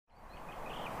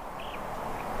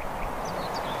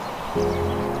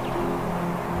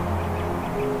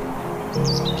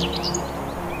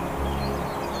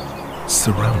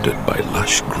Surrounded by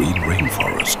lush green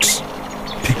rainforests,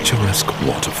 picturesque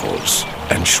waterfalls,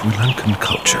 and Sri Lankan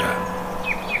culture,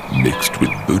 mixed with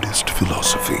Buddhist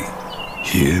philosophy,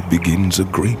 here begins a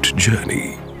great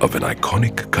journey of an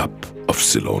iconic cup of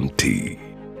Ceylon tea.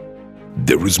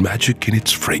 There is magic in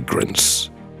its fragrance,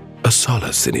 a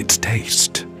solace in its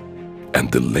taste, and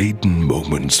the laden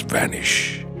moments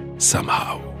vanish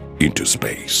somehow into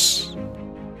space.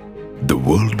 The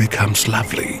world becomes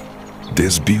lovely.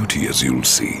 There's beauty, as you'll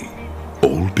see,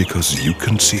 all because you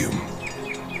consume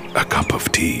a cup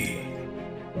of tea.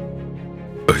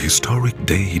 A historic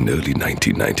day in early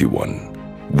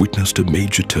 1991 witnessed a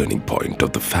major turning point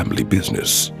of the family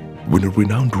business when a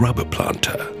renowned rubber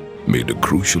planter made a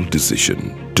crucial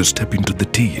decision to step into the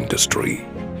tea industry.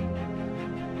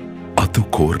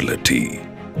 Athukorala Tea,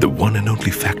 the one and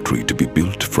only factory to be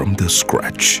built from the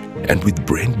scratch and with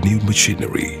brand new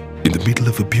machinery in the middle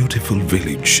of a beautiful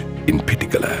village in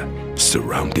Pittigala,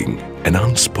 surrounding an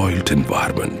unspoilt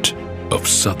environment of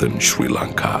southern Sri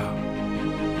Lanka.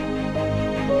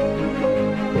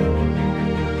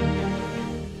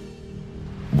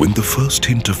 When the first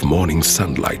hint of morning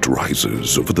sunlight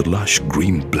rises over the lush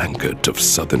green blanket of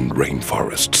southern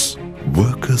rainforests,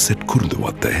 workers at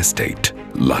Kurunduwatta estate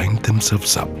lined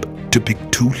themselves up to pick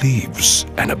 2 leaves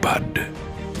and a bud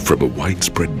from a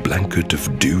widespread blanket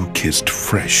of dew-kissed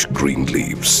fresh green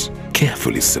leaves,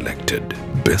 carefully selected,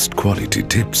 best quality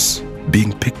tips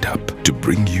being picked up to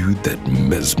bring you that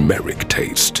mesmeric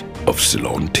taste of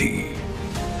Ceylon tea.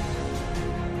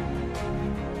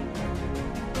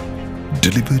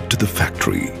 Delivered to the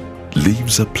factory,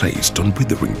 leaves are placed on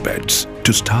withering beds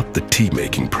to start the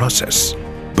tea-making process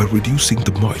by reducing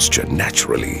the moisture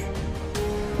naturally.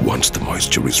 Once the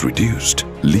moisture is reduced,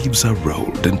 leaves are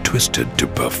rolled and twisted to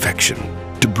perfection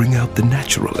to bring out the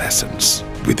natural essence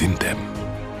within them.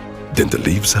 Then the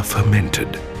leaves are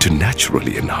fermented to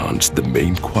naturally enhance the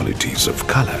main qualities of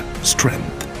color,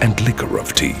 strength, and liquor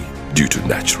of tea due to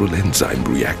natural enzyme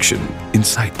reaction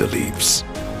inside the leaves.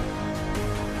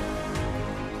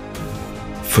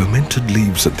 Fermented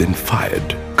leaves are then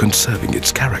fired, conserving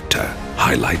its character,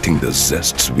 highlighting the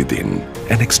zests within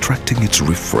and extracting its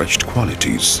refreshed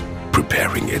qualities,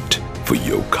 preparing it for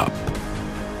your cup.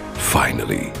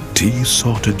 Finally, tea is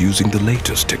sorted using the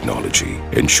latest technology,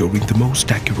 ensuring the most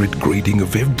accurate grading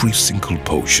of every single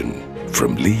portion,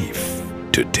 from leaf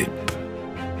to tip.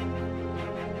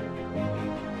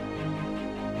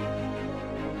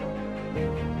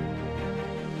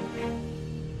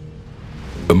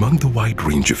 Among the wide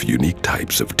range of unique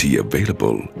types of tea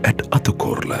available at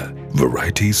Athukorala,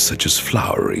 varieties such as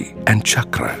flowery and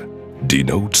chakra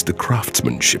denotes the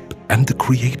craftsmanship and the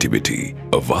creativity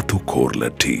of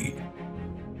Athukorala Tea.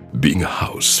 Being a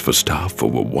house for staff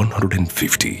over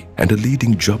 150 and a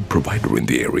leading job provider in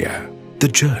the area, the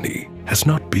journey has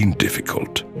not been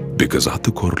difficult because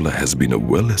Athukorala has been a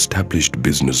well-established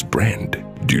business brand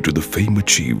due to the fame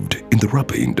achieved in the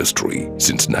rubber industry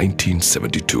since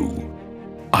 1972.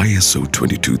 ISO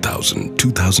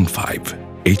 22000-2005,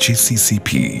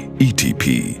 HACCP,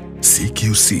 ETP,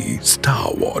 CQC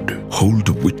Star Award hold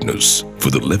witness for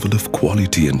the level of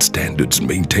quality and standards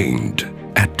maintained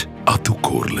at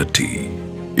Athukorala Tea,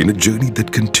 in a journey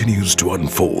that continues to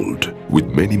unfold with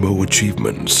many more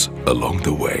achievements along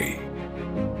the way.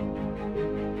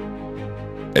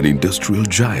 An industrial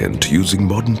giant using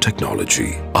modern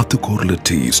technology, Athukorala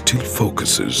Tea still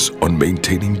focuses on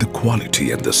maintaining the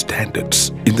quality and the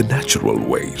standards in the natural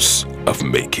ways of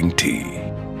making tea.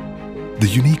 The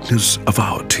uniqueness of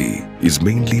our tea is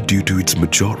mainly due to its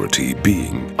majority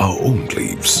being our own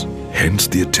leaves. Hence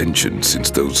the attention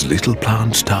since those little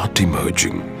plants start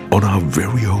emerging on our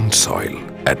very own soil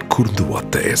at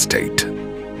Kurunduwatta estate.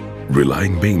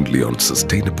 Relying mainly on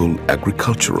sustainable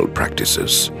agricultural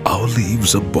practices, our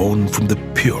leaves are born from the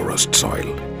purest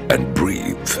soil and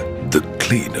breathe the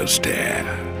cleanest air.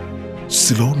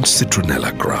 Ceylon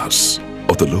citronella grass,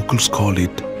 or the locals call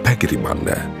it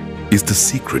Pagirimana, is the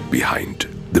secret behind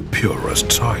the purest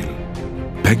soil.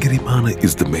 Pagirimana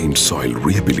is the main soil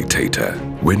rehabilitator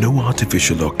where no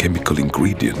artificial or chemical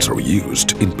ingredients are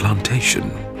used in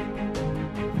plantation.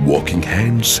 Walking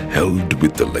hands held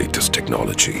with the latest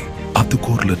technology,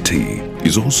 Athukorala Tea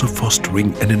is also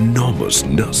fostering an enormous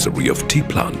nursery of tea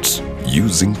plants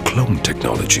using clone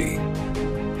technology.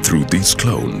 Through these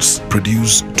clones,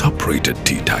 produce top-rated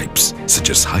tea types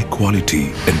such as high-quality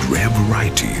and rare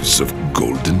varieties of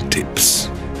golden tips.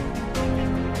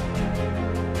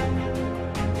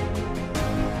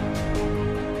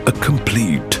 A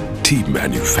complete tea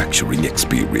manufacturing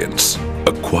experience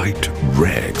a quite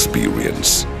rare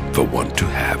experience for one to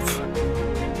have.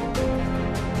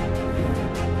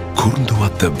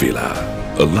 Kurunduwatta Villa,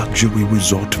 a luxury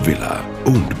resort villa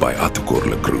owned by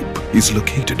Athukorala Group, is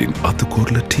located in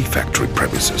Athukorala Tea Factory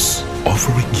premises,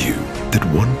 offering you that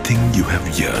one thing you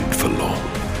have yearned for long.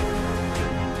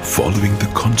 Following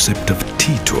the concept of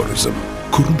tea tourism,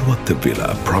 Kurunduwatta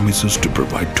Villa promises to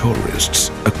provide tourists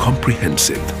a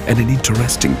comprehensive and an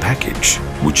interesting package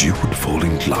which you would fall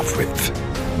in love with.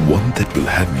 One that will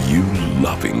have you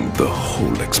loving the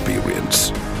whole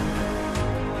experience.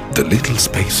 The little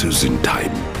spaces in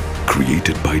time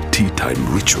created by tea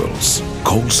time rituals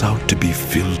calls out to be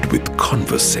filled with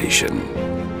conversation.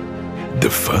 The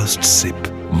first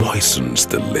sip moistens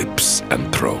the lips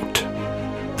and throat.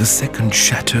 The second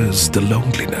shatters the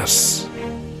loneliness.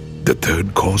 The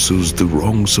third causes the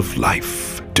wrongs of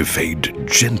life to fade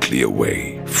gently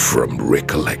away from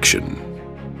recollection.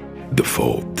 The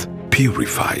fourth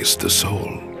purifies the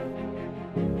soul.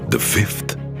 The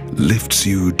fifth lifts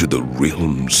you to the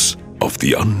realms of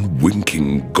the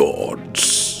unwinking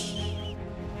gods.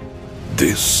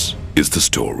 This is the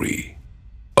story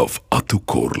of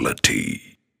Athukorala Tea.